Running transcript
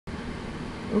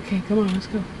Okay, come on, let's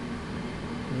go.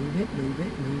 Move it, move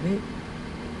it, move it.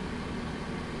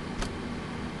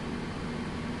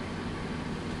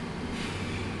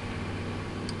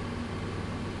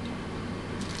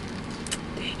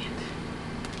 Dang it.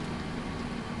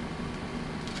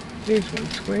 There's one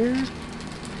square.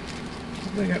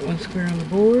 I got one square on the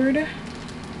board.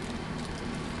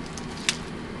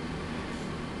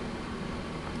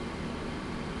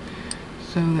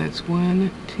 So that's 1,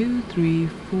 2, 3,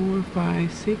 4,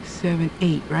 5, 6, 7,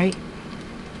 8, right?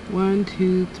 1,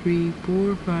 2, 3,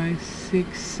 4, 5,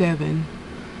 6, 7.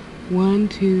 1,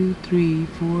 2, 3,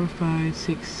 4, 5,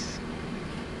 6.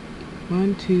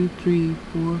 1, 2, 3,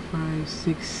 4, 5,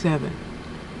 6, 7.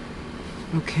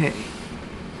 Okay.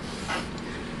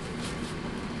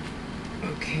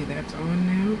 Okay, that's on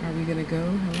now. Are we gonna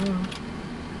go? Hello.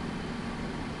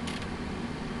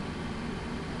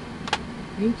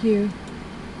 Thank you.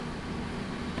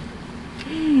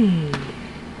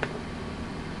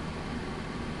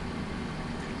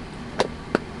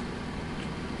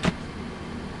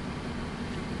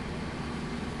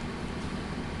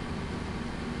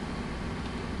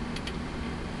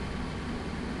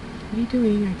 What are you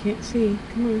doing? I can't see.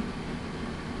 Come on.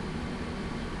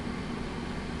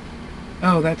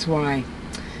 Oh, that's why.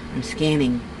 I'm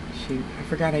scanning. Shoot. I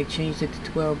forgot I changed it to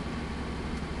 12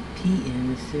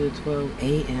 p.m. instead of 12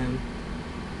 a.m.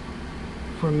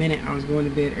 For a minute, I was going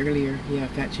to bed earlier. Yeah,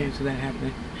 fat chance of that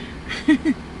happening.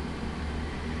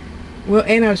 Well,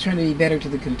 and I was trying to be better to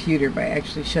the computer by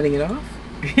actually shutting it off.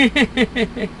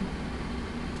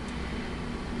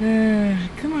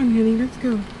 Come on, honey, let's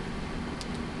go.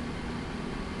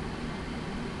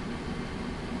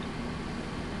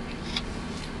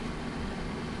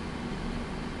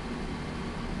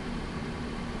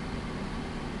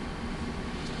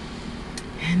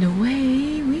 And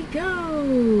away we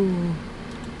go.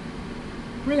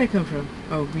 Where'd that come from?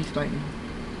 Oh, grease lightning.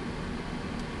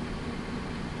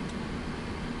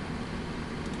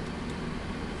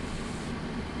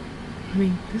 I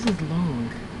mean, this is long.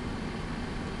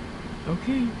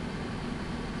 Okay.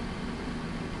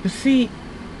 But see,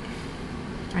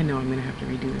 I know I'm gonna have to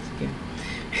redo this again.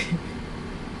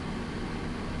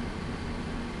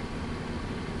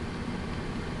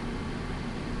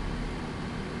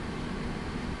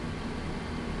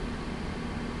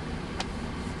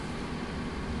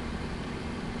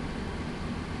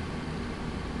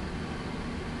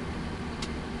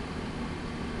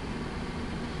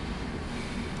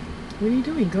 What are you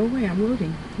doing? Go away. I'm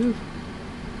loading. Move.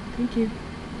 Thank you.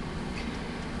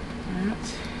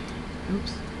 That.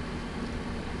 Oops.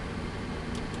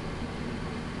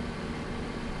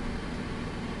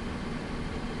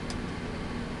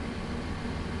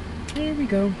 There we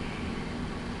go.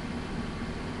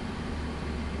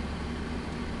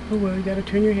 Oh well, you gotta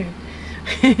turn your head.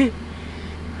 I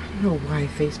don't know why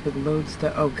Facebook loads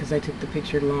stuff. Oh, because I took the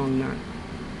picture long, not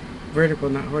vertical,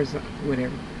 not horizontal,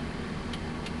 whatever.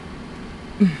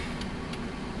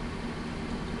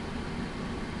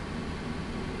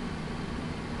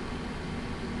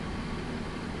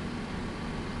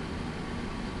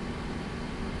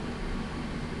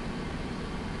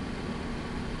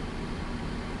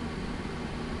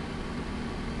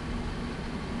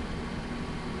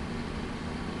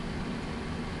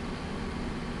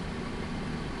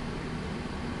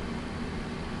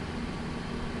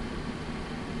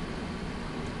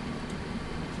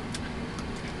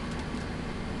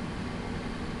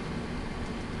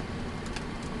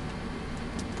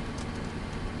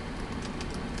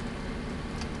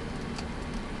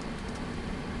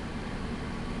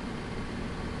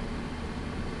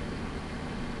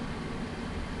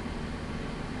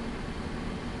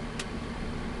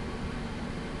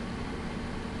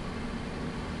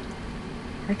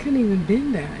 I couldn't even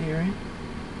bend that, Aaron.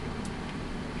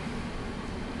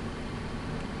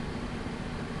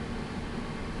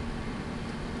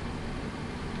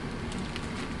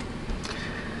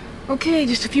 Okay,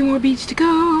 just a few more beats to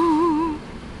go.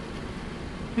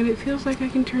 And it feels like I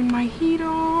can turn my heat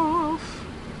off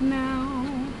now.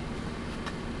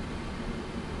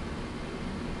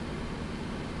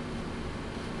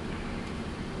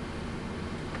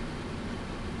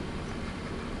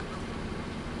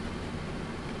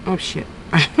 Oh shit.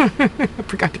 I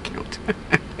forgot to count.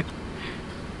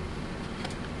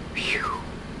 Phew.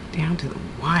 Down to the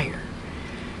wire.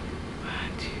 1,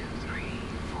 2, 3,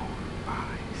 4, 5,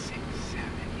 6, 7,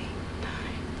 8, 9,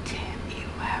 10,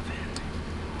 11.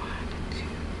 1, 2,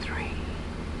 3,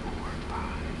 4, 5,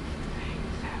 6,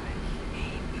 7,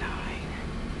 8, 9,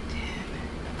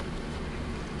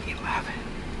 10, 11.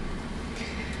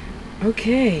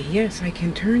 Okay, yes, I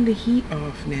can turn the heat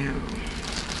off now.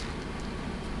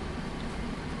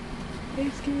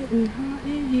 It's getting hot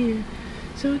in here,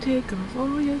 so take off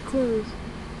all your clothes.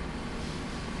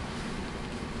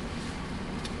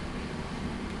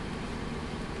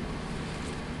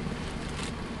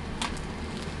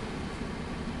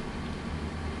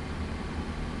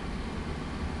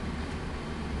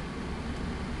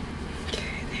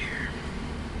 Okay, there.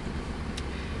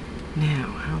 Now,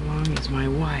 how long is my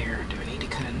wire? Do I need to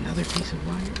cut another piece of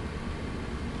wire?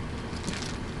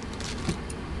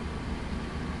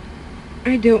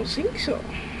 I don't think so.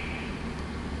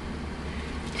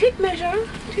 Tape measure,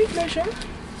 tape measure.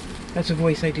 That's a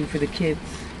voice I do for the kids.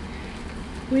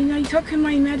 When I talk in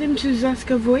my Madame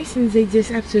Tuzaska voice, and they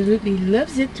just absolutely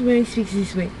loves it when I speak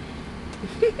this way.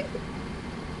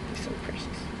 So precious.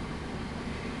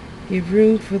 Give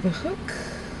room for the hook.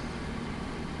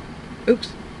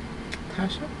 Oops.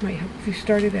 Tasha, might help if you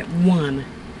started at 1.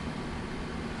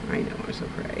 I know, I'm so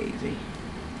crazy.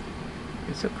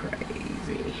 I'm so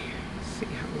crazy. Let's see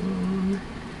how long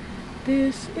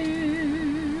this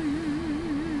is.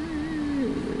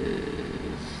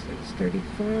 That's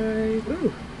 35.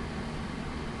 Ooh.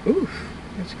 Ooh.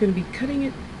 That's going to be cutting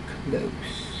it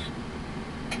close.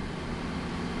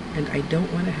 And I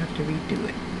don't want to have to redo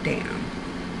it. Damn.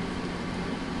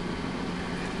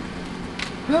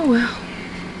 Oh well.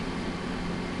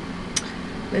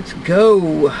 Let's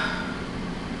go.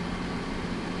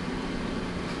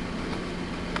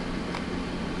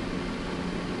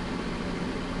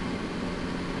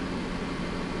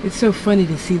 It's so funny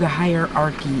to see the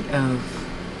hierarchy of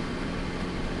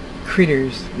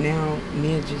critters. Now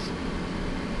Midge is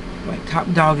like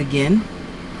top dog again.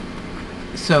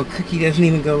 So Cookie doesn't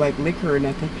even go like lick her or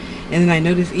nothing. And then I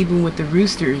notice even with the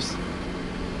roosters,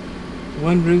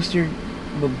 one rooster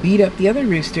will beat up the other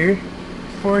rooster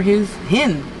for his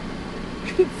hen.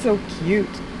 It's so cute.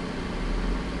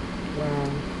 Wow.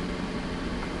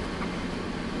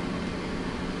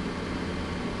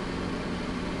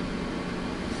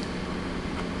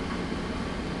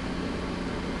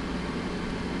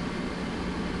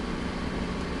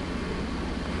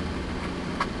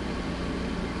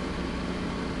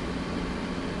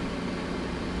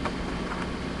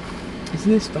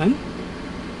 Isn't this fun?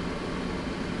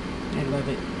 I love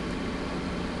it.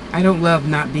 I don't love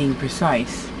not being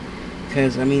precise,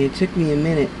 because I mean it took me a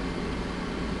minute.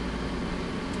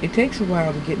 It takes a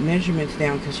while to get measurements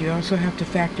down, because you also have to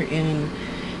factor in,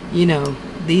 you know,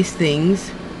 these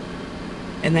things,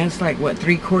 and that's like what,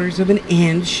 3/4 of an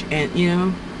inch, and you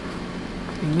know,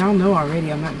 and y'all know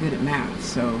already I'm not good at math,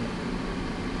 so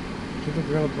give a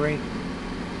girl a break.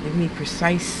 Give me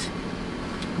precise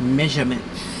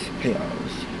measurements, please.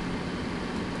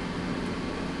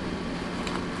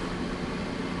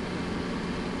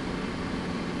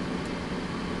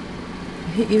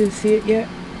 You didn't see it yet?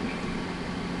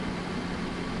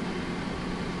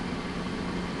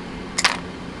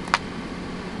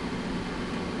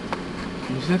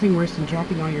 There's nothing worse than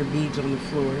dropping all your beads on the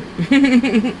floor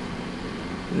and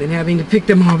then having to pick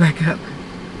them all back up.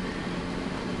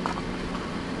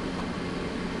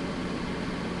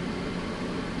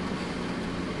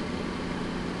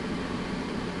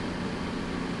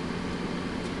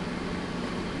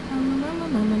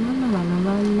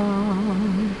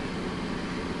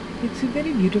 It's a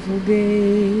very beautiful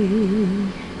day.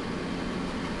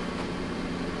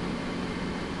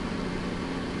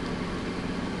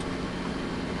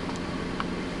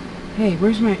 Hey,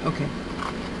 where's my... Okay.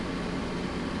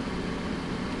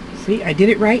 See, I did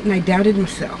it right and I doubted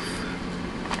myself.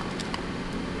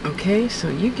 Okay, so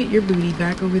you get your booty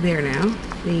back over there now.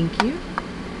 Thank you.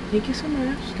 Thank you so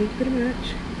much. Thank you very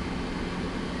much.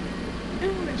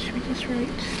 Oh, that should be just right.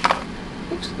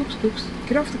 Oops, oops, oops.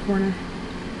 Get off the corner.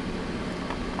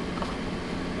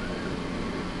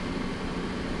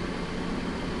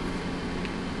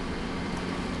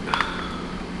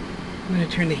 I'm gonna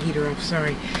turn the heater off.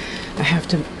 Sorry, I have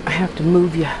to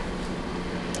move you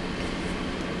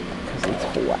because it's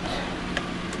hot.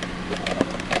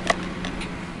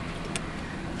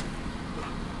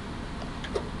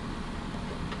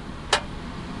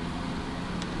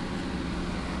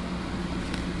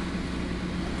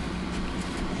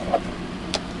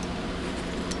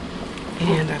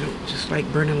 And I don't just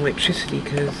like burning electricity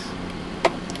because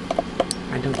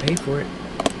I don't pay for it.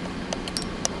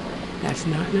 That's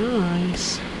not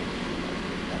nice.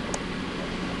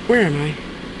 Where am I?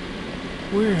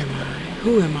 Where am I?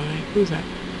 Who am I? Who's that?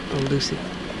 Oh, Lucy.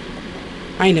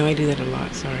 I know, I do that a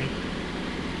lot. Sorry.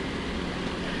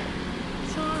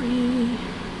 Sorry.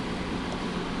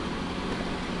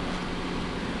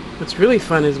 What's really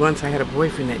fun is once I had a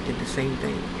boyfriend that did the same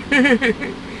thing.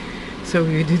 So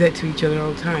we would do that to each other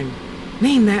all the time.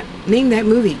 Name that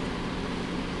movie.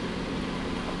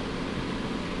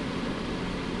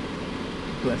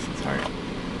 Bless his heart.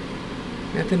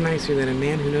 Nothing nicer than a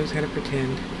man who knows how to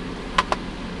pretend.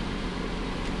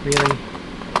 Really.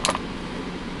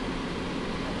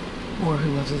 Or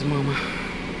who loves his mama.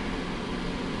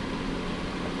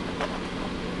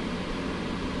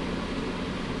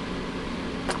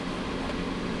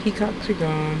 Peacocks are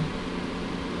gone.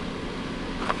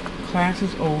 Class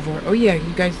is over. Oh yeah,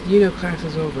 you guys, you know class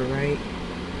is over, right?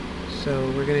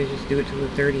 So we're gonna just do it till the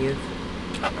 30th.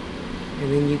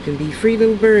 And then you can be free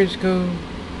little birds. Go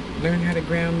learn how to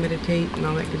ground, meditate, and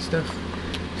all that good stuff.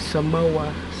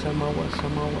 Samoa. Samoa.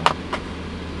 Samoa.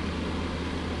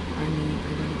 I mean, I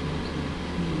don't know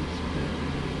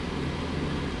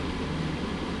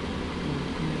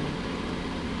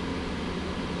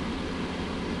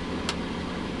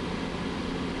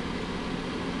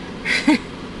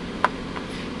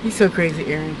He's so crazy,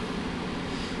 Aaron.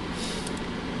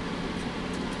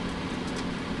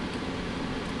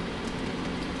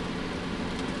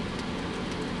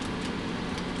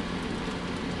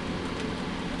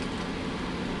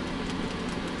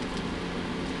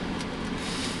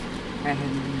 I had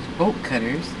to use bolt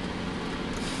cutters.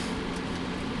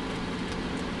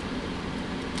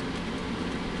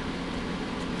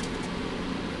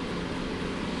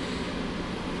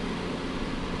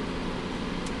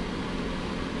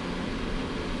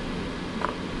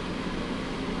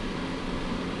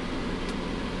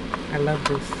 I love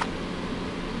this.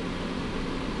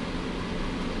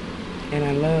 And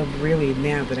I love really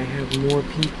now that I have more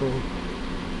people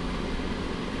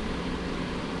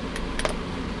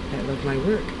that love my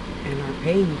work and are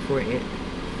paying for it.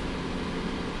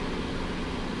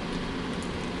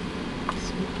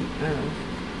 Speaking of,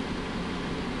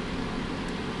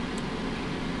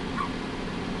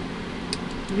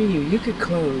 what are you? You could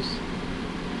close.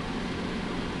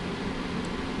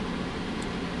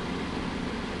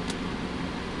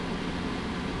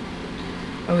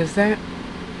 Oh, is that?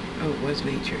 Oh, it was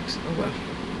Matrix. Oh, well.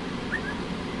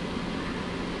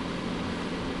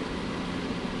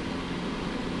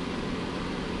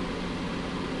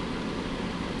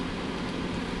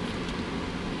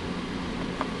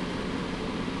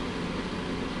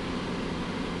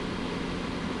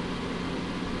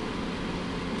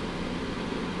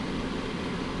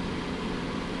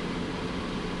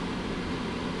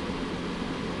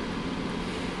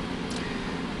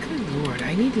 Lord,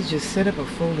 I need to just set up a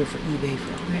folder for eBay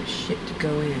for all that shit to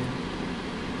go in.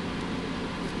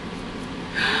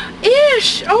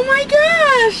 Ish! Oh my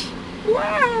gosh!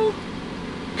 Wow!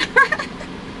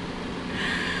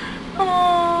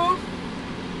 Oh.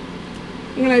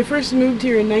 When I first moved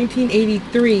here in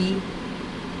 1983,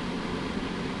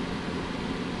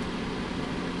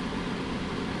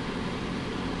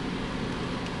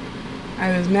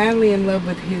 I was madly in love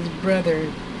with his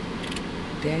brother,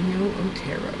 Daniel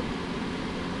Otero.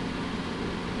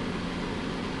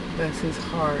 Bless his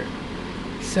heart.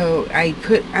 So I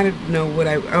don't know what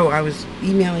I was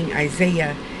emailing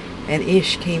Isaiah and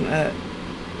Ish came up.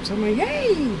 So I'm like,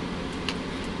 hey,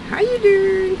 how you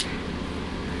doing?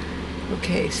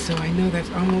 Okay, so I know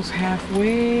that's almost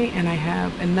halfway and I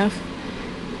have enough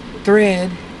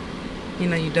thread. You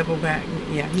know, you double back.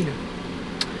 Yeah, you know.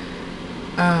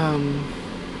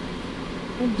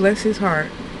 Oh, bless his heart.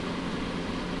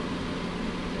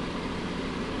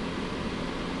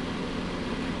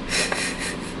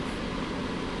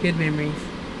 Good memories.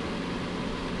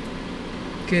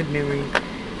 Good memories.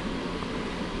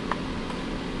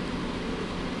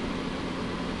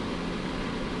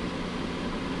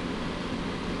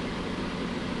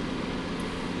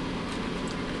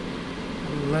 I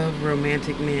love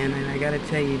romantic men, and I gotta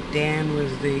tell you, Dan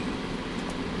was the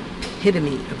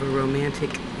epitome of a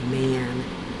romantic man.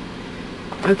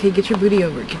 Okay, get your booty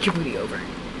over. Get your booty over.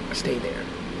 Stay there.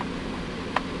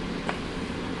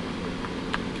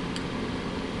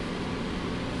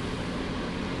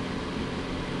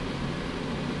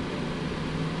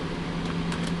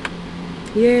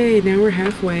 Yay, now we're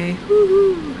halfway.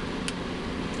 Woohoo!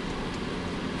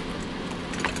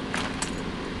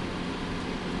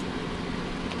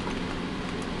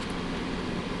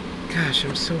 Gosh,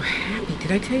 I'm so happy.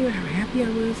 Did I tell you how happy I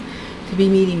was to be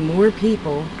meeting more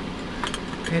people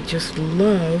that just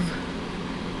love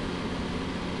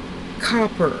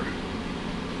copper?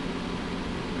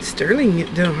 Sterling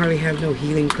don't hardly have no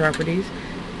healing properties.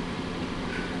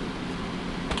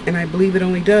 And I believe it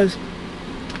only does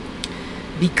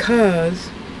because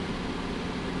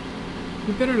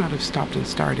we better not have stopped and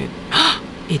started.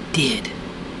 It did.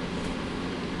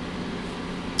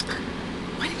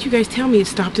 Why did you guys tell me it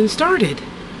stopped and started?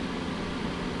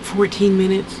 14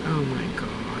 minutes? Oh my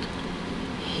God.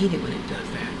 I hate it when it does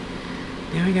that.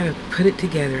 Now I gotta put it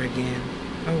together again.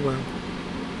 Oh well.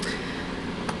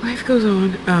 life goes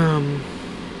on.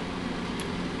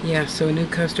 Yeah, so a new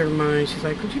customer of mine, she's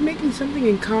like, would you make me something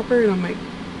in copper? And I'm like,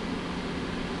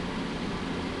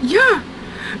 yeah,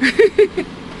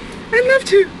 I'd love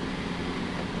to.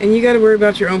 And you got to worry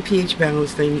about your own pH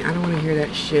balance thing. I don't want to hear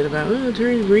that shit about, oh, it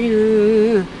turns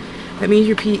green. That means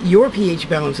your pH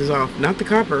balance is off, not the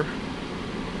copper.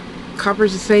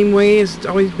 Copper's the same way as it's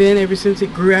always been ever since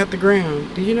it grew out the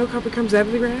ground. Did you know copper comes out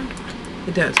of the ground?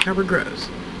 It does. Copper grows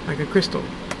like a crystal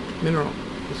mineral.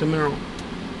 It's a mineral.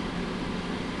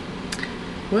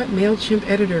 What? MailChimp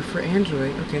editor for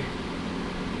Android. Okay.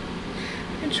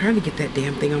 I've been trying to get that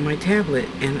damn thing on my tablet,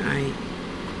 and I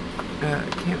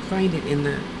can't find it in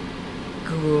the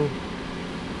Google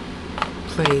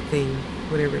Play thing,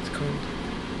 whatever it's called.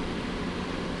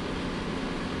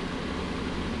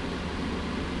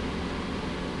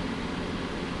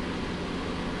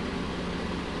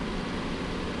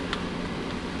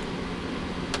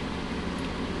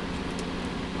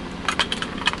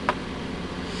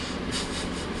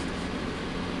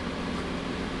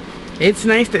 It's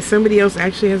nice that somebody else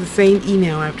actually has the same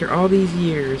email after all these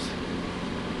years.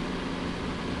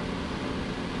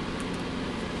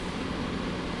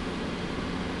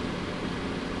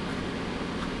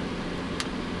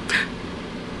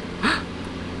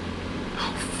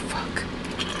 Oh, fuck.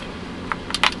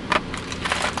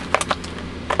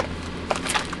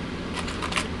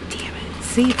 Damn it.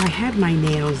 See, if I had my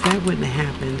nails, that wouldn't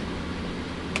have happened.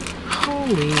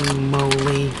 Holy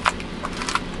moly.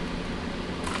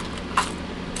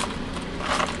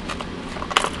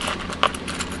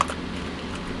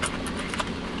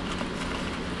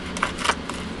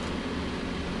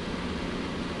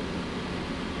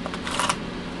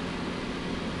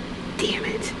 Damn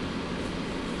it.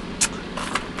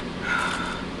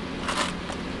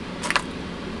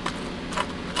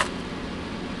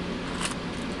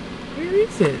 Where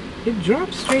is it? It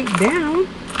drops straight down.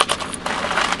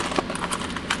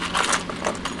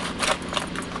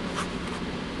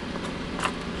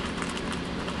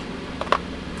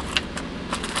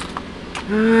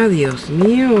 Ah, Dios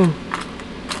mío.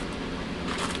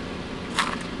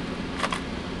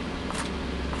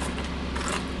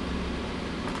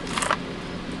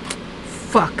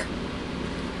 Fuck.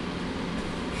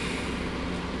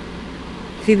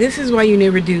 See, this is why you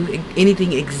never do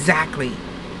anything exactly.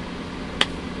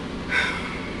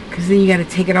 Because then you got to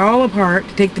take it all apart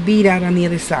to take the bead out on the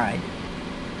other side.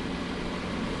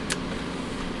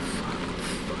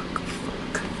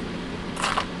 Fuck.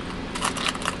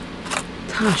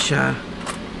 Tasha.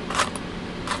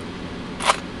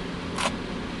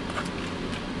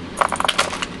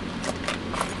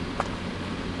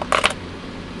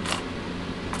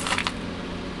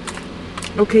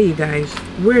 Okay, you guys,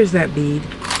 where's that bead?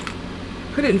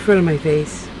 Put it in front of my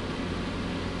face.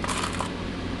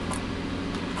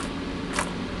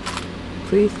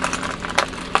 Please.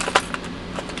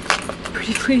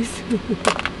 Pretty please.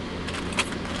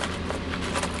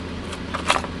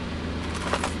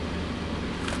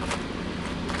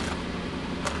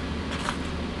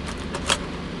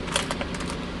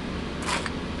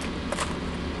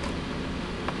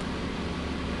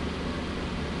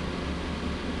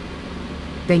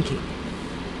 Thank you.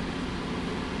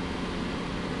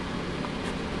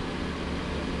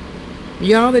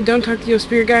 Y'all that don't talk to your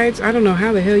spirit guides, I don't know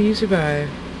how the hell you survive.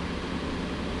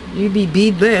 You'd be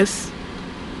beadless.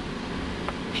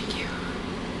 Thank you.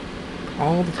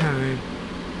 All the time.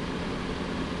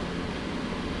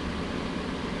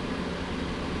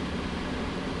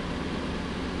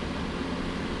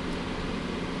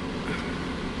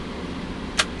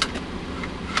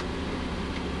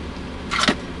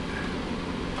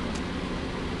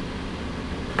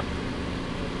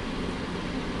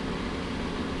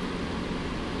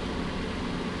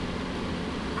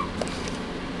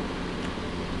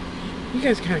 You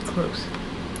guys are kind of close.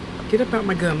 Get up out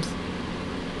my gums.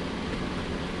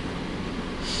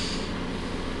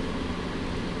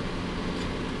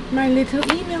 My little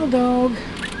email dog.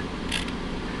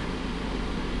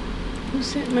 Who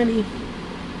sent money?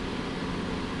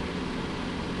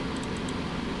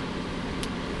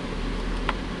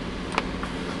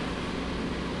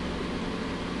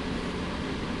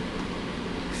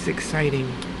 It's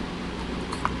exciting.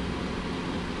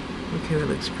 Okay, that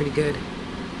looks pretty good.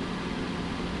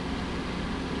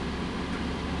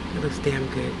 It looks damn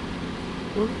good.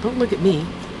 Well, don't look at me.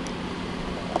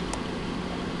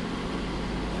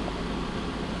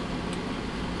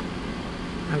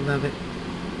 I love it.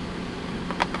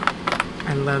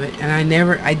 I love it. And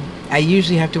I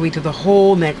usually have to wait till the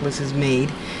whole necklace is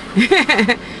made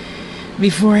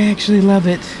before I actually love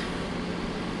it.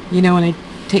 You know, when I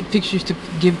take pictures to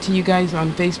give to you guys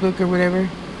on Facebook or whatever,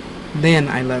 then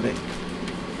I love it.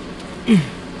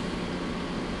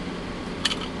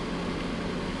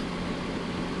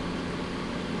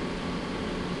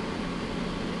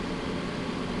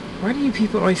 Why do you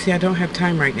people always say I don't have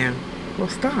time right now? Well,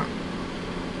 stop.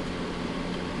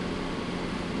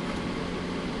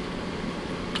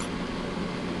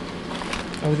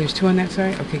 Oh, there's 2 on that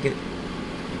side? Okay, good.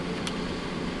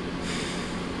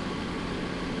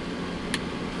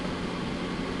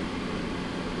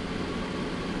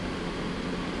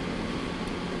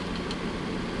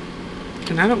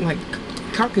 And I don't like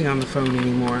talking on the phone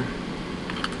anymore.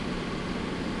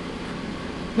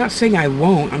 Not saying I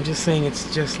won't, I'm just saying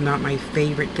it's just not my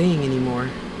favorite thing anymore.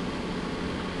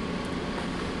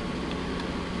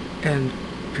 And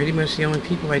pretty much the only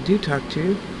people I do talk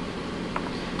to,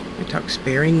 I talk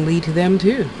sparingly to them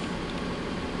too.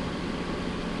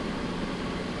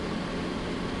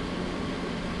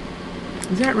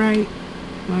 Is that right?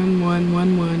 1 1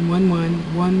 1 1 1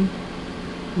 1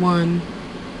 1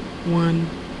 1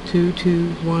 2 2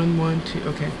 1 1 2.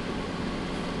 Okay.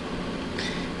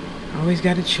 Always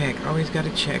gotta check. Always gotta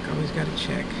check. Always gotta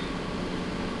check.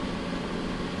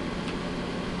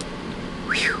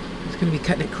 Whew. It's gonna be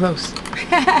cutting it close.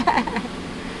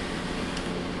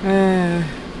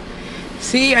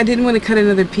 See, I didn't want to cut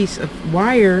another piece of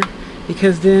wire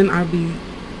because then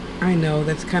I know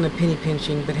that's kind of penny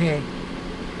pinching, but hey,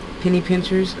 penny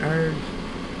pinchers are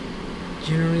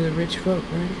generally the rich folk,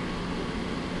 right?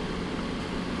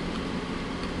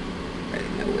 I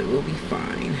know it will be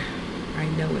fine. I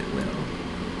know it will.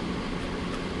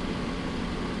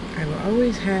 I will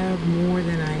always have more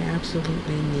than I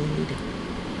absolutely need.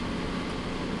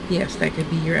 Yes, that could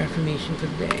be your affirmation for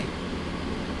the day.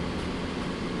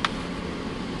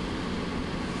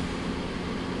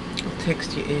 I'll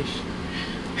text you ish.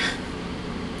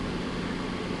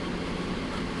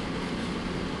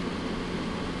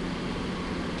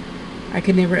 I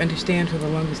could never understand for the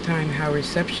longest time how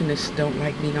receptionists don't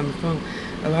like being on the phone.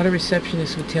 A lot of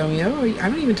receptionists would tell me, oh, I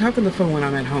don't even talk on the phone when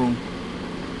I'm at home.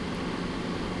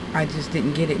 I just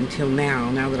didn't get it until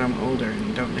now that I'm older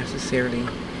and don't necessarily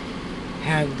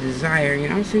have the desire. You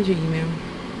know, I'll send you an email.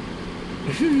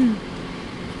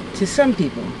 To some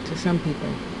people.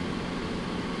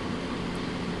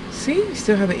 See, we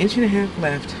still have 1.5 inches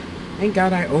left. Thank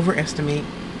God I overestimate.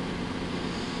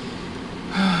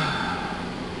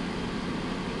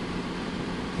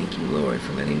 Thank you, Lord,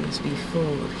 for letting this be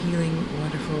full of healing,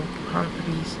 wonderful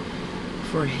properties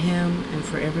for him and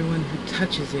for everyone who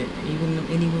touches it, even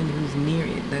anyone who's near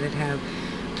it. Let it have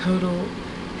total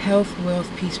health, wealth,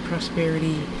 peace,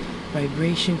 prosperity,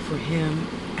 vibration for him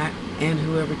and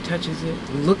whoever touches it,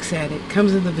 looks at it,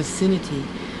 comes in the vicinity.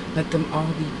 Let them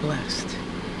all be blessed.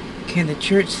 Can the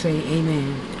church say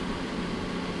amen?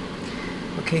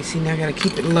 Okay, see, now I gotta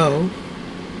keep it low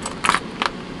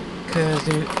because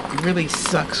it really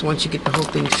sucks once you get the whole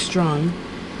thing strung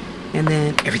and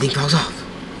then everything falls off.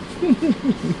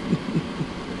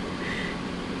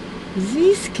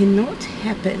 This cannot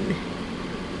happen.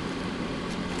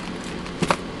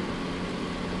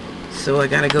 So I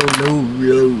gotta go low,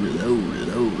 low, low,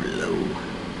 low, low.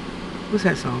 What's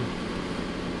that song?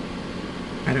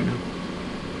 I don't know.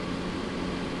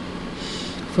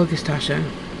 Focus, Tasha.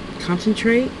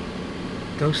 Concentrate.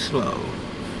 Go slow.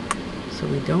 So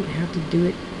we don't have to do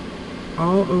it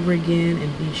all over again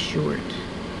and be short.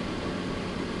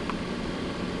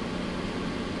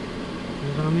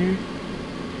 Is it on there?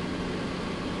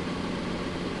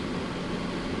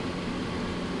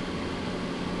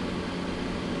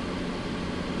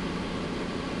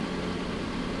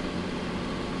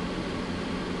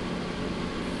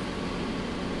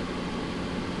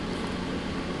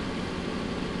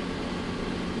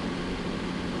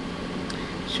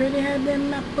 Sure they had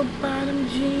them apple bottom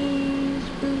jeans,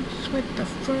 boots with the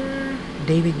fur.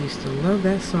 David used to love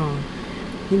that song.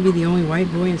 He'd be the only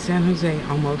white boy in San Jose,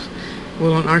 almost.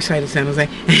 Well, on our side of San Jose.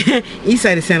 East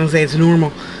side of San Jose, it's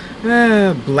normal.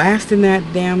 Blasting that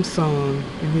damn song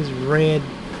in his red,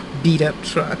 beat-up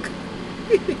truck.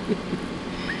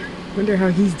 Wonder how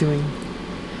he's doing.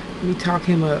 Let me talk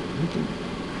him up. He can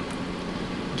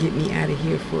get me out of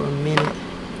here for a minute.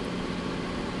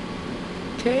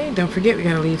 Okay, don't forget we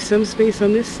gotta leave some space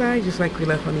on this side, just like we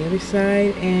left on the other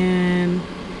side, and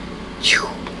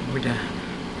we're done.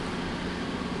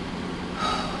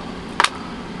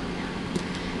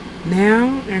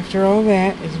 Now, after all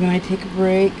that, is when I take a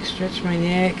break, stretch my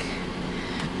neck.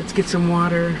 Let's get some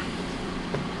water.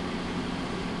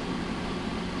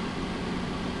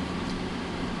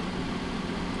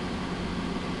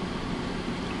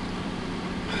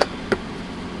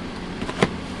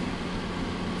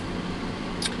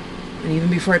 even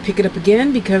before I pick it up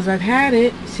again, because I've had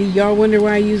it. See, y'all wonder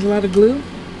why I use a lot of glue?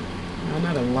 Well,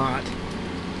 not a lot.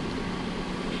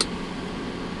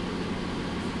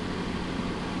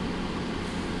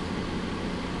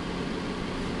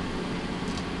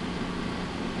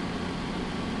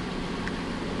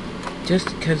 Just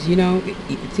because, you know,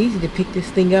 it's easy to pick this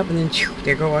thing up and then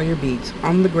there go all your beads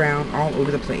on the ground, all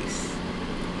over the place.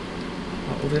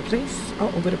 All over the place, all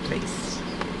over the place.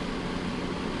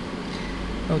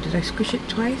 Oh, did I squish it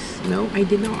twice? No, I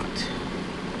did not.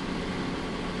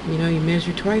 You know, you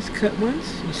measure twice, cut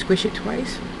once, you squish it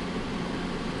twice,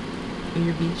 and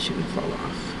your beads shouldn't fall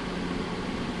off.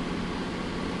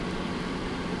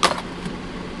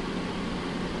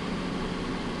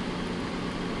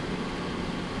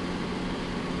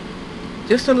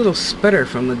 Just a little sputter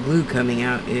from the glue coming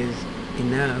out is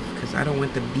enough, because I don't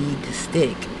want the bead to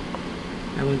stick.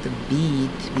 I want the bead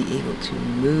to be able to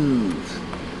move.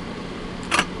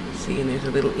 See, and there's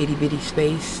a little itty bitty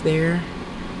space there.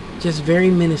 Just very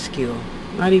minuscule.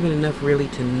 Not even enough really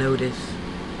to notice.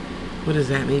 What is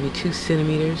that, maybe 2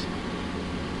 centimeters?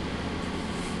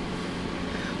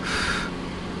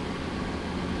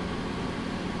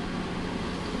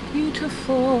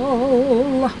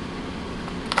 Beautiful.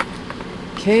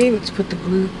 Okay, let's put the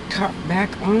glue top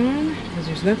back on, because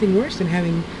there's nothing worse than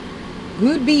having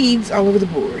glued beads all over the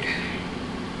board.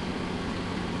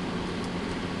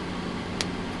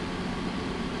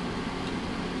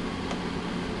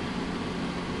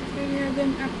 There you have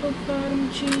them apple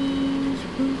bottom jeans,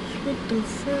 boots with the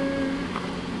fur.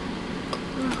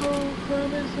 The whole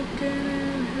club is looking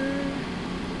at her.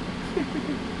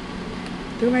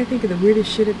 Don't I think of the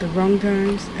weirdest shit at the wrong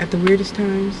times? At the weirdest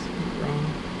times? Wrong.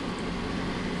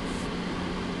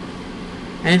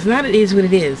 And it's not it is what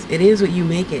it is. It is what you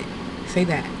make it. Say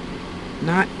that.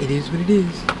 Not it is what it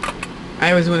is.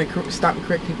 I always want to stop and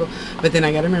correct people, but then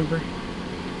I gotta remember,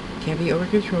 can't be over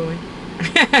controlling.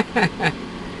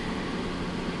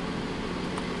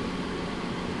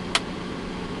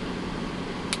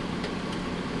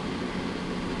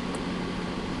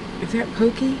 Is that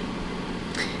pokey?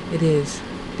 It is.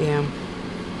 Damn.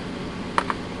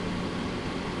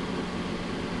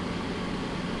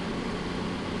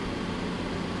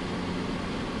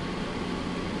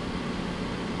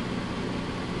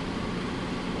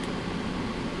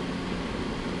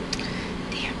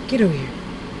 Get over here.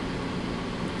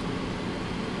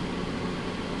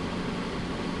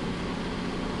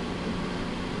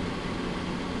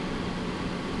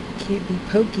 Can't be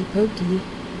pokey. Pokey.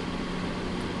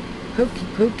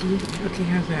 Okay,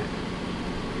 how's that?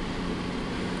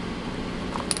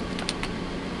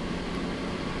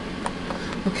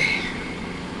 Okay.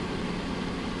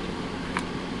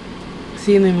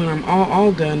 See, and then when I'm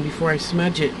all done, before I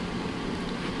smudge it,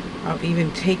 I'll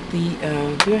even take the,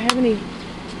 do I have any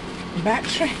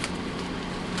battery?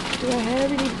 Do I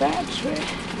have any battery?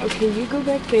 Okay, you go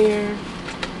back there.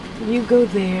 You go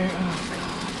there. Oh,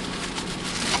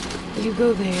 God. You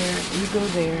go there. You go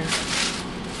there.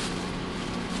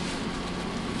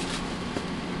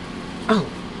 Oh,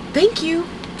 thank you.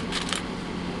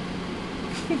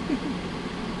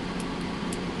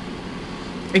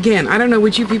 Again, I don't know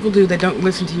what you people do that don't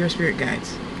listen to your spirit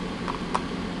guides.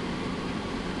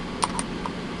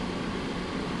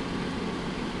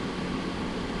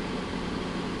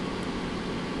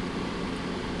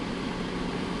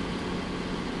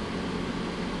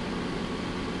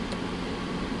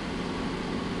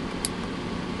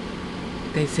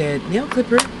 They said, nail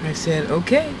clipper. I said,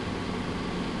 okay.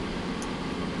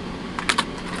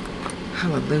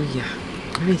 Hallelujah.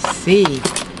 Let me see.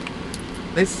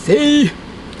 Let's see.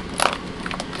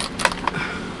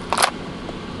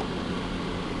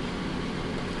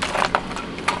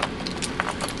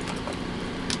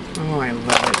 Oh, I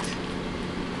love it.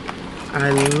 I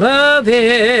love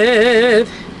it.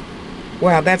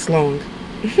 Wow, that's long.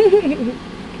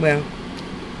 Well,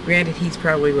 granted, he's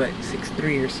probably, what,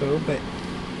 6'3" or so, but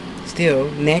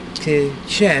still, neck to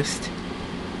chest.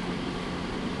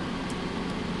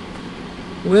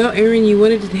 Well, Aaron, you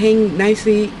wanted it to hang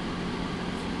nicely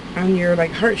on your,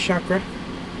 like, heart chakra.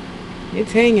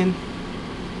 It's hanging.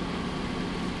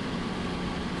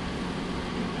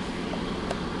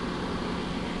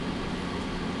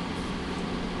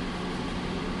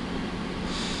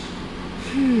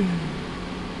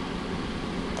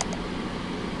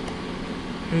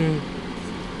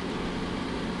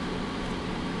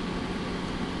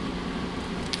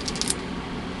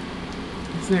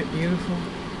 Isn't that beautiful?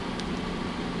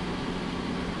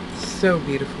 So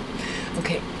beautiful.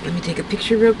 Okay, let me take a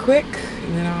picture real quick,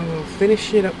 and then I will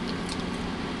finish it up.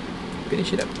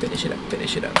 Finish it up.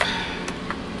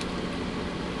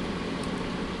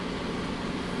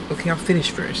 Okay, I'll finish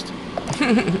first.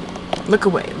 Look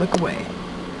away, look away.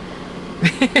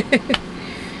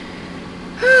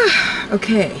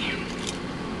 Okay.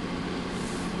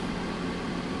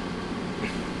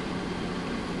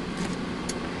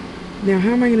 Now,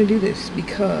 how am I going to do this?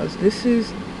 Because this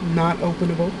is not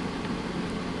openable.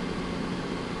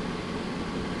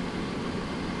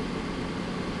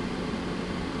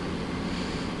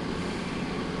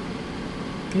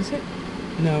 Is it?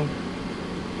 No.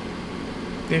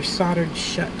 They're soldered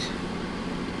shut.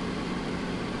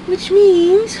 Which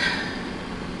means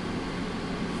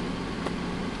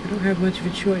I don't have much of a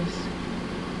choice.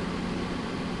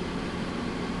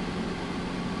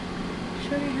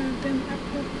 Should I have them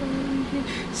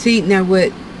up? See, now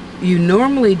what you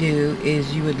normally do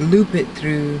is you would loop it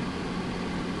through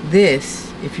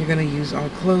this if you're going to use all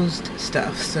closed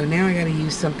stuff. So now I got to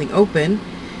use something open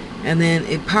and then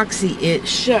epoxy it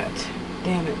shut.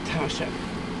 Damn it, Tasha.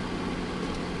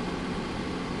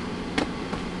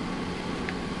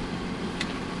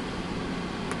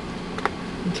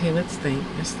 Okay, let's think.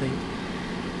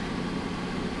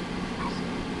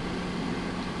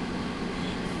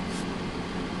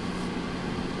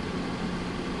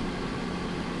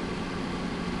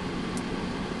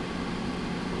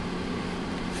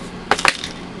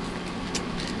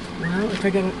 Well, if I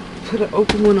gotta put an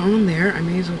open one on there, I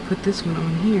may as well put this one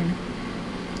on here.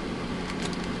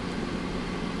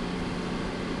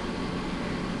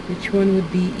 Which one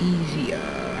would be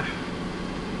easier?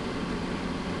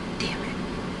 Damn it.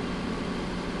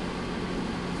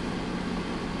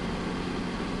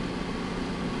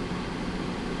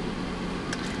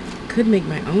 Could make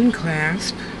my own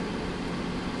clasp,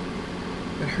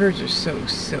 but hers are so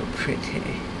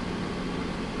pretty.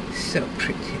 So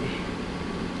pretty.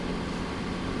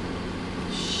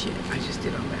 Shit, I just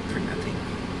did all that for nothing.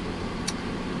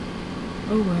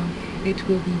 Oh well, it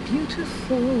will be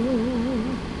beautiful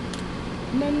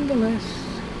nonetheless.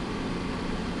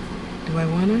 Do I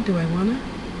wanna?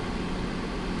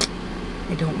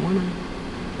 I don't wanna,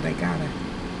 but I gotta.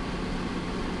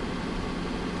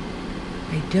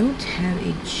 I don't have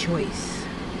a choice.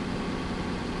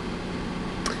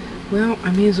 Well,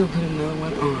 I may as well put another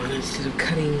one on instead of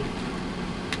cutting.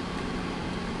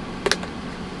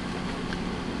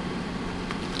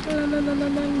 La la la la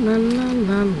la la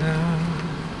la la.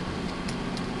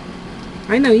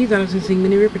 I know you thought I was gonna sing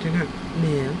Minnie Riperton, huh?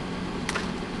 No.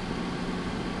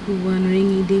 One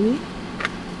ringy dingy.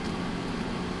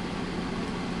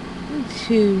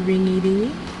 Two ringy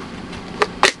dingy.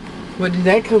 Where did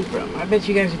that come from? I bet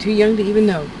you guys are too young to even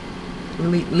know.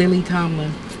 Lily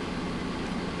Tomlin.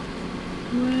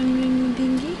 One ringy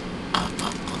dingy.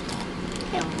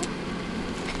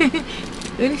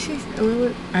 What did she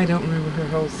say? I don't remember her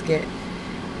whole skit.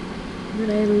 But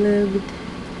I love it.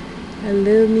 I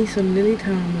love me some Lily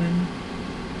Tomlin.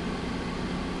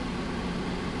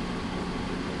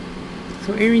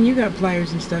 So Erin, you got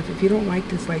pliers and stuff. If you don't like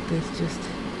this, just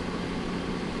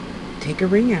take a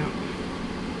ring out.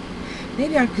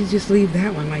 Maybe I could just leave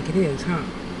that one like it is, huh?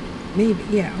 Maybe,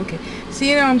 yeah, okay. See,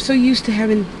 you know, I'm so used to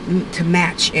having to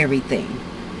match everything.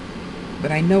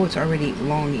 But I know it's already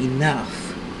long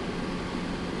enough.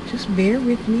 Just bear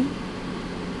with me.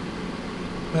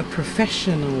 But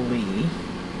professionally,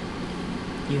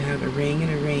 you have a ring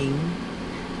and a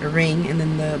ring and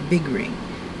then the big ring.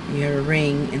 You have a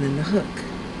ring and then the hook.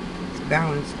 It's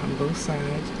balanced on both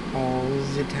sides all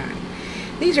the time.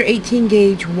 These are 18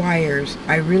 gauge wires.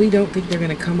 I really don't think they're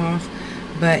going to come off,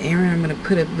 but Erin, I'm going to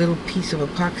put a little piece of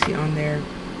epoxy on there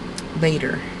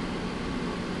later.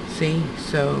 See?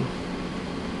 So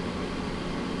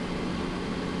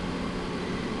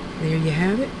there you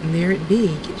have it, and there it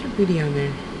be. Get your booty on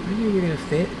there. I know you're going to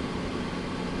fit.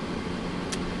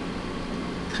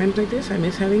 Times like this, I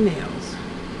miss having nails.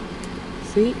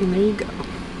 See? And there you go.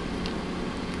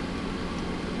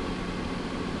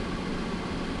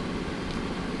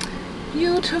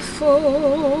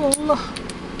 Beautiful.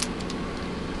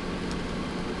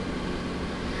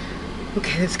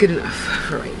 Okay, that's good enough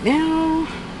for right now.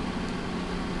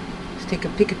 Let's take a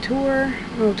tour.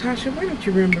 Oh, Tasha, why don't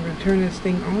you remember to turn this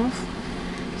thing off?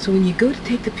 So when you go to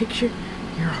take the picture,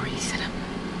 you're already set up.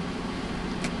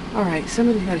 Alright,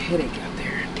 somebody got a headache out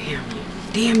there. Damn you.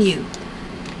 Damn you.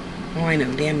 Oh, I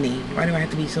know. Damn me. Why do I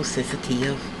have to be so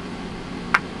sensitive?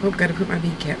 Oh, gotta put my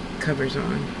bead cap covers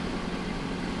on.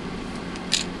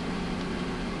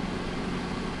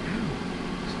 Ow.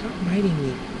 Stop biting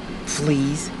me,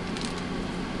 fleas.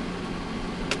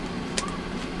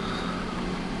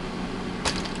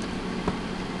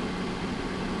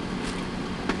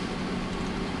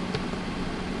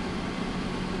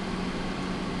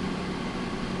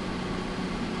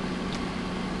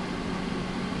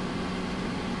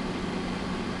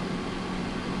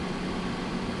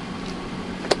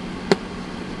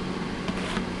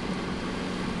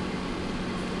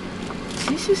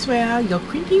 This is where your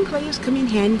crimping pliers come in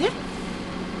handy.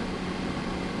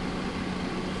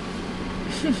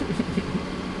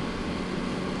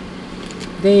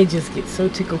 They just get so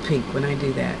tickle pink when I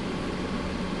do that.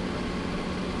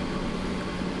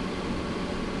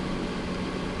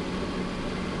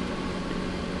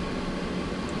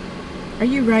 Are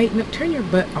you right? No, turn your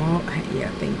butt all. Yeah,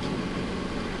 thank you.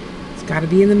 It's got to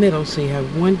be in the middle so you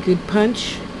have one good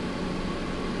punch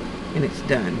and it's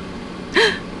done.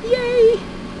 Yay!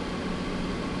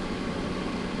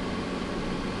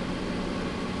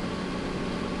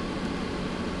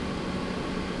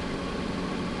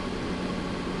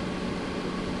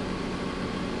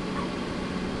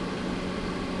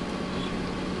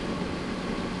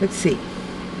 Let's see.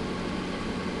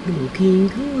 Looking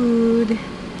good.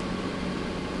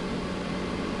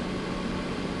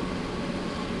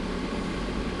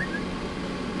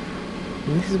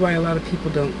 And this is why a lot of people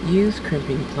don't use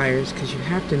crimping pliers, because you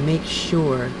have to make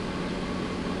sure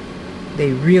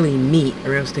they really meet,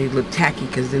 or else they look tacky,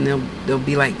 because then they'll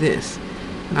be like this.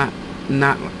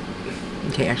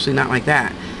 Okay, actually not like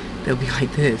that. They'll be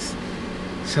like this.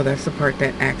 So that's the part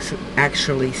that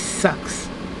actually sucks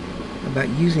about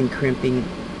using crimping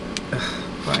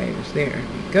pliers. There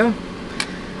we go.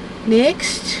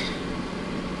 Next,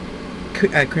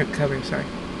 crimp cover, sorry.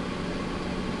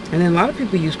 And then a lot of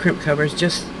people use crimp covers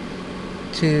just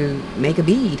to make a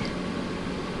bead.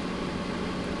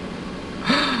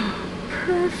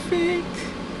 Perfect.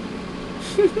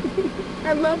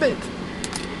 I love it.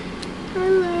 I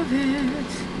love it.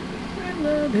 I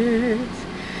love it.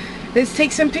 Let's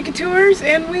take some picatures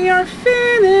and we are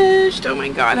finished. Oh my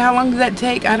god, how long did that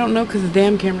take? I don't know because the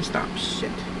damn camera stopped.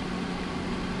 Shit.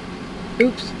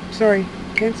 Oops, sorry.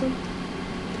 Cancel.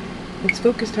 Let's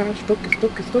focus, Tosh. Focus,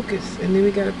 focus, focus. And then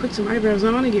we gotta put some eyebrows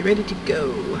on and get ready to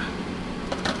go.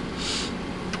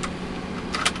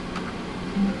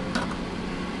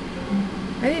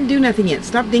 I didn't do nothing yet.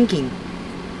 Stop thinking.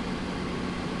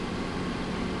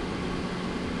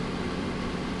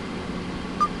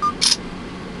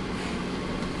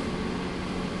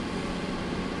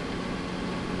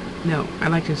 No, I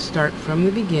like to start from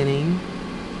the beginning.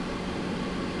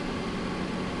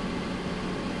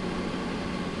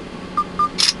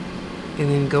 And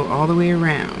then go all the way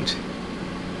around.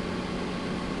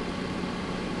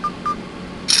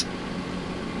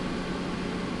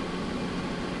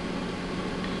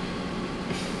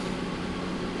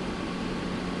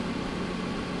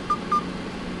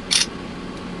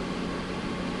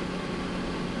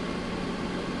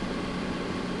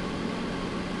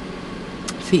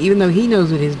 See, even though he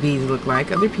knows what his beads look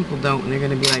like, other people don't, and they're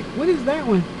going to be like, what is that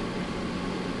one?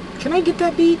 Can I get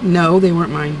that bead? No, they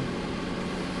weren't mine.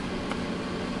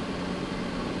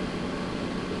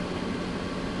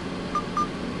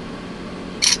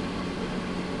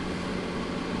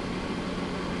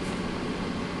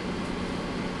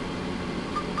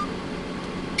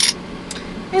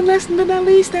 And last but not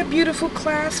least, that beautiful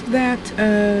clasp that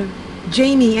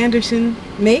Jamie Anderson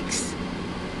makes.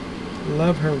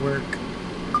 Love her work.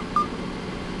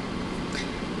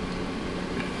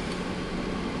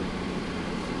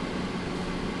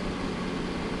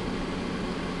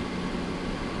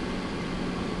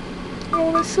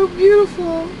 Oh, that's so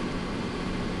beautiful.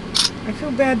 I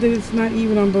feel bad that it's not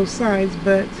even on both sides,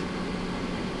 but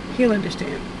he'll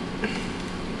understand.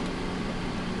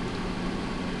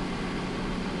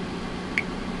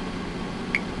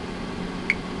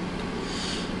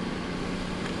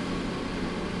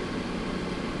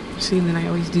 See, and then I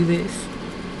always do this.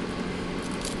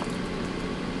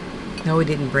 No, it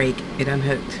didn't break. It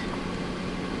unhooked.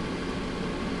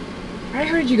 I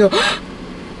heard you go.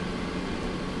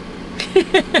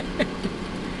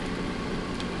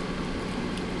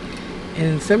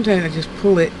 And sometimes I just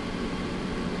pull it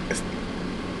as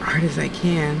hard as I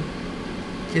can,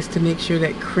 just to make sure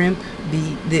that crimp,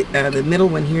 the middle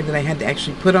one here that I had to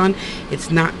actually put on, it's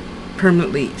not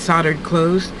permanently soldered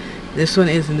closed. This one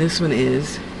is and this one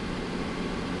is.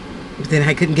 But then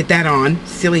I couldn't get that on.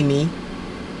 Silly me.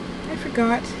 I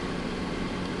forgot.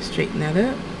 Straighten that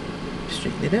up.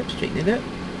 Straighten it up. Straighten it up.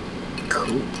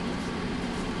 Cool.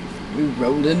 We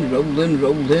rolling, rolling,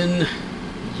 rolling.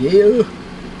 Yeah.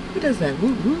 Who does that?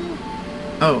 Woo woo.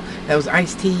 Oh, that was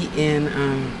Ice Tea in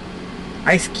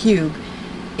Ice Cube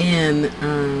in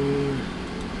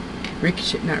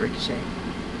Ricochet, not Ricochet.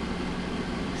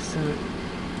 So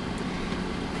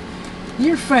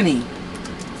you're funny.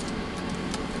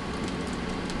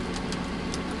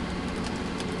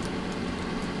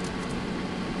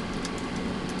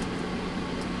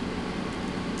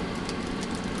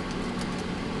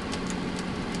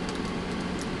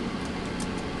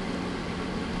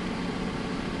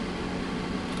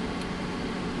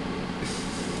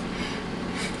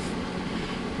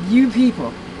 You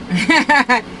people.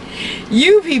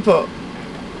 You people.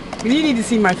 You need to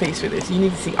see my face for this. You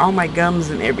need to see all my gums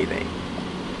and everything.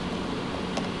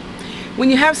 When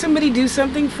you have somebody do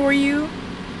something for you,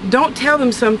 don't tell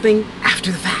them something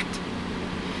after the fact.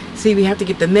 See, we have to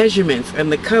get the measurements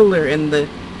and the color and the,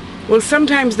 well,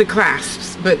 sometimes the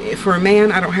clasps, but for a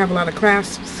man, I don't have a lot of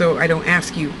clasps, so I don't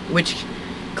ask you which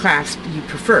clasp you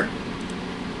prefer.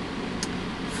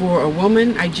 For a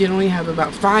woman, I generally have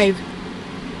about 5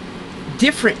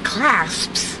 different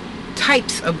clasps,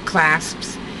 types of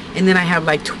clasps, and then I have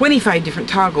like 25 different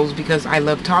toggles because I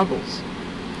love toggles.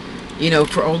 You know,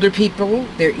 for older people,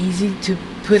 they're easy to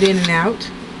put in and out.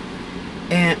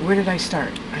 And where did I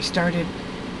start? I started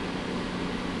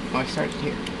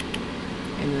here.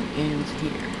 And it ends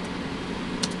here.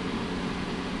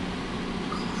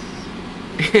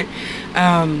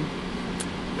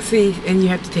 See, and you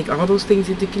have to take all those things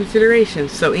into consideration.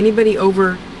 So anybody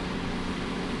over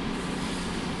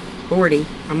 40,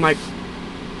 I'm like,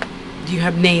 do you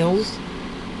have nails?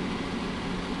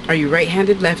 Are you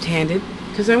right-handed, left-handed?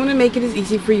 Because I want to make it as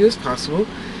easy for you as possible.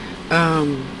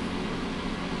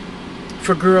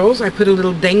 For girls, I put a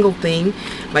little dangle thing.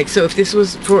 Like, so if this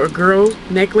was for a girl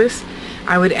necklace,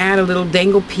 I would add a little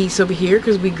dangle piece over here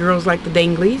because we girls like the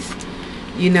danglies.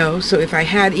 You know, so if I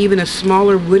had even a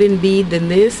smaller wooden bead than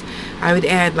this, I would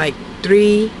add like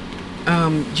 3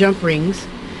 jump rings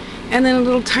and then a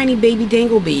little tiny baby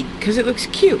dangle bead because it looks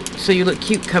cute. So you look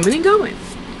cute coming and going.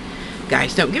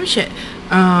 Guys don't give a shit.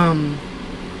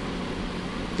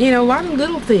 You know, a lot of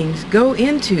little things go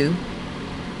into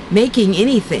making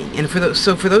anything. And for those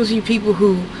of you people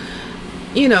who,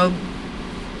 you know,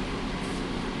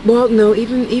 well, no,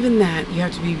 even that, you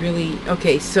have to be really,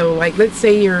 okay, so like, let's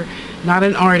say you're not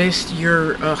an artist,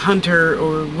 you're a hunter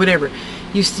or whatever.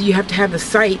 You have to have the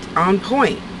sight on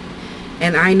point.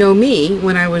 And I know me,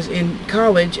 when I was in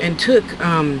college and took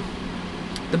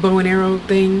the bow and arrow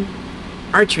thing,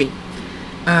 archery,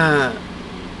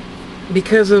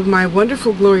 because of my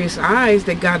wonderful, glorious eyes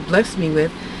that God blessed me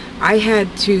with, I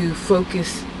had to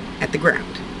focus at the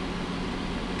ground.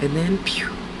 And then, pew,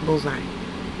 bullseye.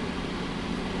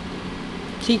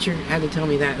 Teacher had to tell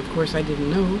me that. Of course, I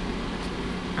didn't know.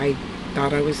 I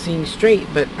thought I was seeing straight,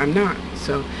 but I'm not.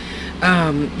 So,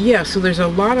 yeah, so there's a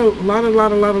lot of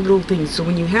little things. So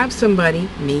when you have somebody,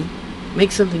 me,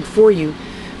 make something for you,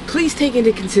 please take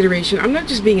into consideration, I'm not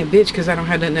just being a bitch because I don't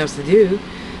have nothing else to do.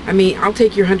 I mean, I'll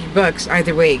take your $100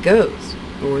 either way it goes,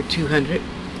 or 200.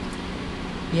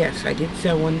 Yes, I did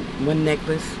sell one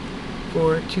necklace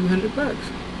for $200.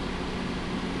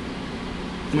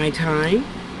 My time.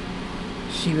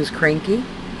 She was cranky.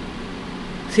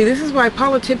 See, this is why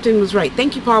Paula Tipton was right.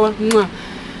 Thank you, Paula. Mwah.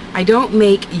 I don't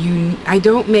make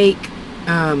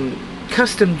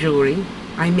custom jewelry.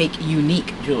 I make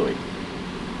unique jewelry.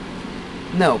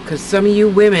 No, because some of you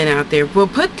women out there, well,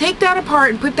 take that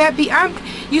apart and put that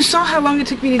you saw how long it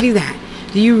took me to do that.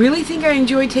 Do you really think I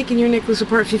enjoy taking your necklace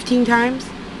apart 15 times?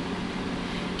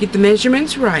 Get the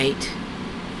measurements right.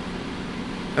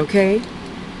 Okay?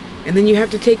 And then you have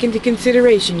to take into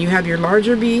consideration, you have your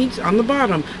larger beads on the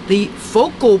bottom, the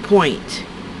focal point,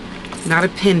 not a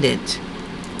pendant.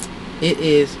 It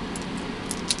is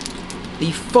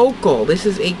the focal. This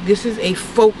is a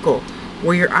focal.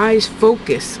 Where your eyes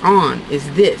focus on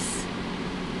is this,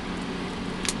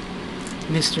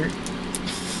 Mister.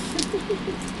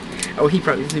 Oh, he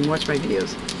probably doesn't even watch my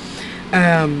videos.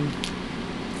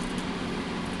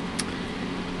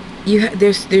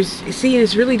 See,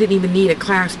 this really didn't even need a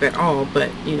clasp at all,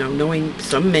 but you know, knowing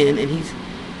some men, and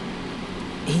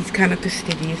he's kind of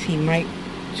fastidious, he might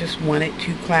just want it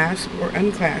to clasp or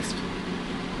unclasp.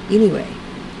 Anyway,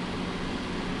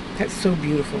 that's so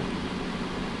beautiful.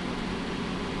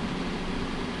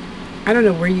 I don't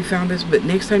know where you found this, but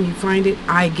next time you find it,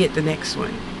 I get the next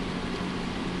one.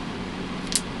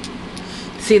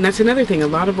 See, and that's another thing. A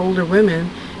lot of older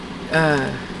women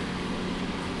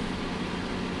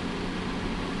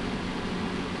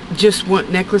just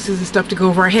want necklaces and stuff to go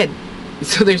over our head.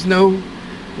 So there's no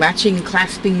latching,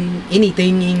 clasping,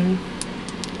 anything.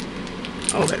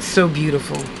 Oh, that's so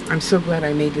beautiful. I'm so glad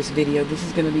I made this video. This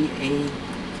is going to be a,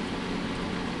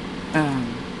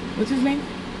 what's his name?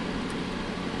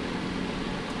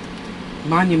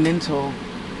 Monumental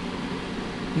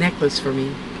necklace for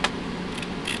me.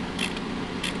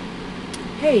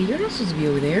 Hey, you're not supposed to be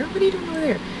over there. What are you doing over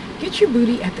there? Get your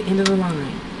booty at the end of the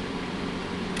line.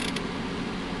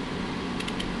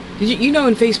 Did you know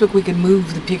in Facebook we can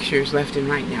move the pictures left and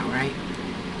right now, right?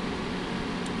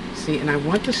 See, and I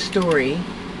want the story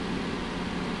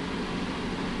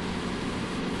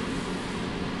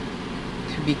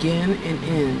to begin and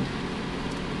end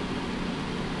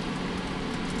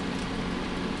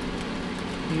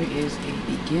There is a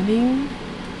beginning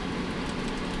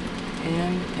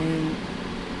and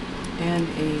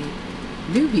a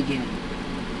new beginning.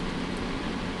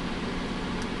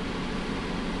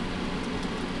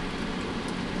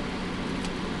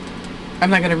 I'm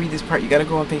not going to read this part. You got to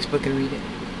go on Facebook and read it.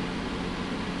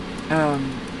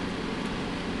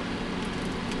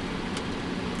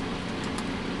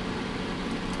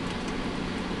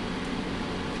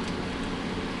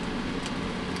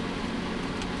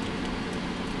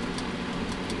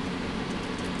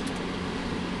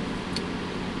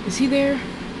 Is he there?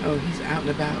 Oh, he's out and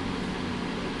about.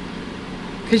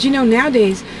 Because you know,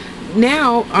 nowadays,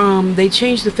 they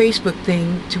changed the Facebook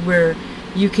thing to where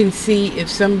you can see if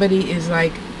somebody is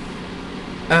like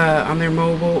on their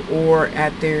mobile or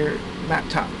at their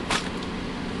laptop,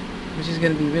 which is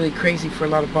going to be really crazy for a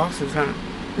lot of bosses, huh?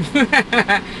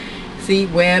 See,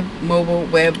 web, mobile,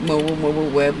 web,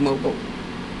 mobile.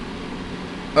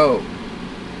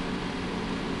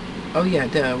 Oh yeah,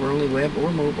 duh, we're only web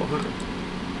or mobile, huh?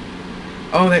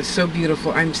 Oh, that's so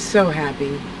beautiful. I'm so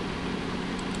happy.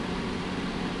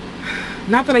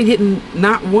 Not that I didn't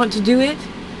not want to do it.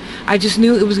 I just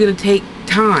knew it was going to take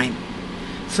time.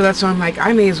 So that's why I'm like,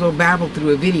 I may as well babble through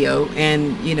a video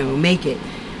and, you know, make it.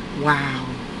 Wow.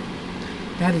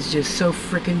 That is just so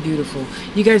freaking beautiful.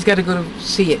 You guys got to go to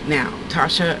see it now.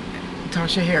 Tasha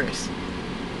Harris.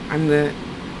 I'm the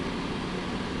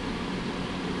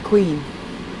queen.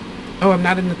 Oh, I'm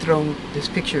not in the throne, this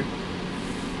picture.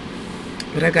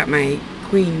 But I got my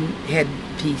queen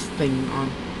headpiece thing on.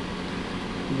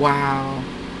 Wow.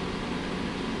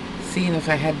 Seeing if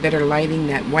I had better lighting,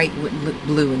 that white wouldn't look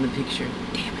blue in the picture.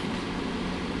 Damn it.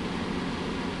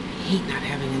 I hate not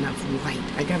having enough light.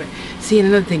 I gotta see.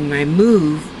 Another thing, when I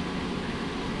move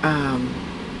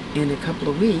in a couple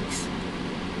of weeks,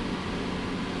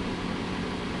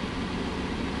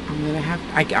 I'm gonna have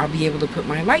I'll be able to put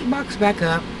my light box back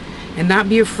up and not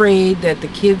be afraid that the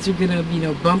kids are gonna, you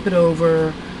know, bump it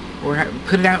over or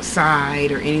put it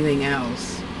outside or anything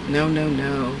else. No, no,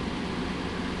 no.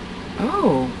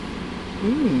 Oh.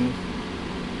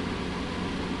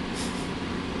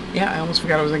 Yeah, I almost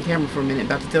forgot I was on camera for a minute,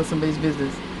 about to tell somebody's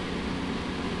business.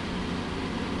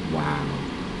 Wow.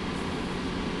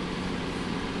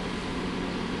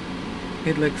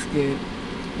 It looks good.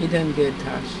 You done good,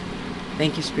 Tosh.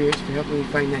 Thank you, spirits, for helping me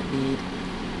find that bead.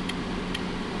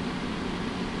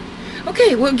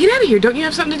 Okay, well, get out of here. Don't you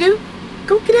have something to do?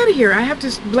 Go get out of here. I have to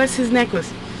bless his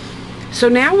necklace. So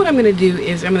now what I'm going to do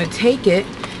is I'm going to take it,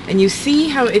 and you see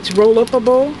how it's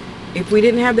roll-upable? If we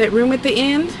didn't have that room at the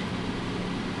end,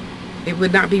 it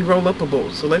would not be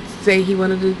roll-upable. So let's say he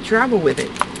wanted to travel with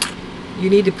it. You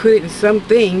need to put it in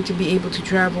something to be able to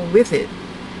travel with it.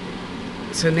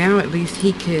 So now at least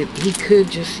he could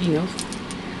just, you know,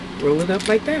 roll it up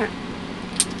like that,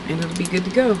 and it'll be good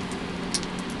to go.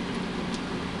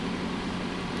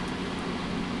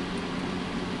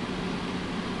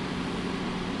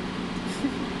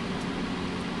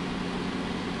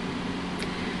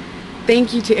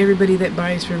 Thank you to everybody that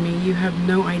buys from me. You have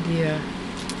no idea.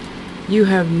 You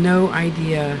have no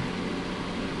idea.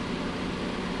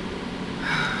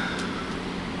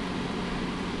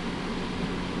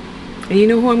 And you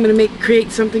know who I'm going to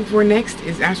create something for next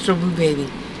is Astro Blue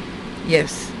Baby.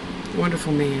 Yes,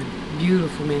 wonderful man,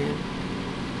 beautiful man,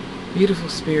 beautiful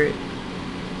spirit.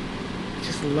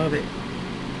 Just love it.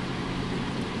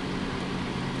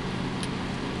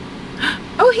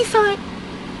 Oh, he saw it.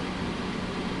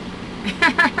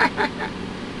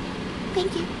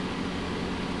 Thank you.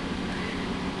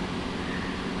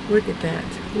 Look at that.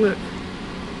 Look.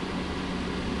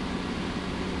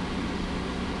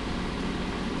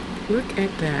 Look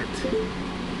at that.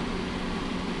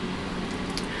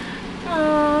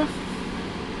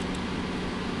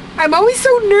 I'm always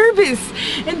so nervous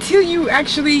until you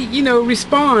actually, you know,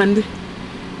 respond.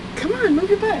 Come on, move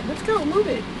your butt. Let's go. Move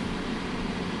it.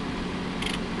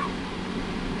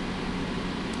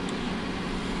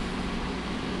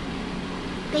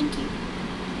 Thank you.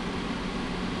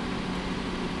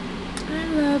 I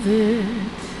love it.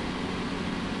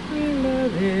 I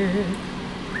love it.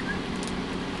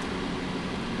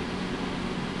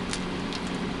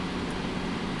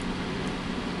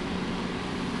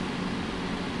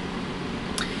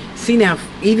 See now,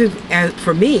 even as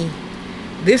for me,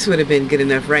 this would have been good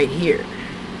enough right here,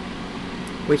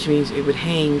 which means it would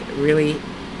hang really,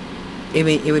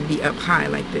 it would be up high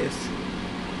like this.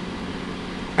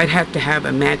 I'd have to have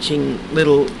a matching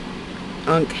little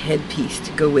ankh headpiece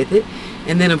to go with it,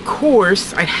 and then of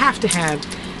course I'd have to have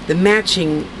the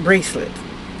matching bracelet.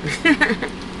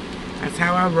 That's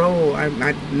how I roll.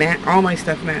 All my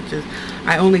stuff matches.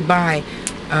 I only buy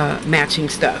matching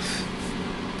stuff.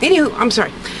 Anywho, I'm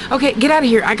sorry. Okay, get out of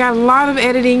here. I got a lot of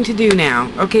editing to do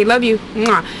now. Okay, love you.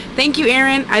 Mwah. Thank you,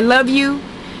 Aaron. I love you.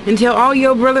 And tell all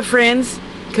your brother friends,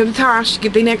 come to Tosh,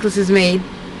 get their necklaces made.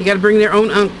 You got to bring their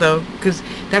own ankh, though, because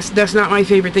that's not my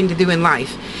favorite thing to do in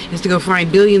life, is to go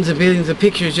find billions and billions of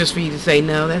pictures just for you to say,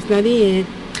 no, that's not it.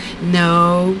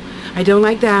 No, I don't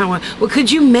like that one. Well,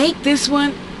 could you make this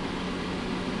one?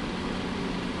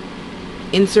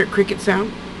 Insert cricket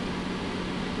sound.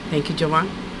 Thank you, Joanne.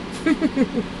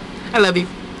 I love you.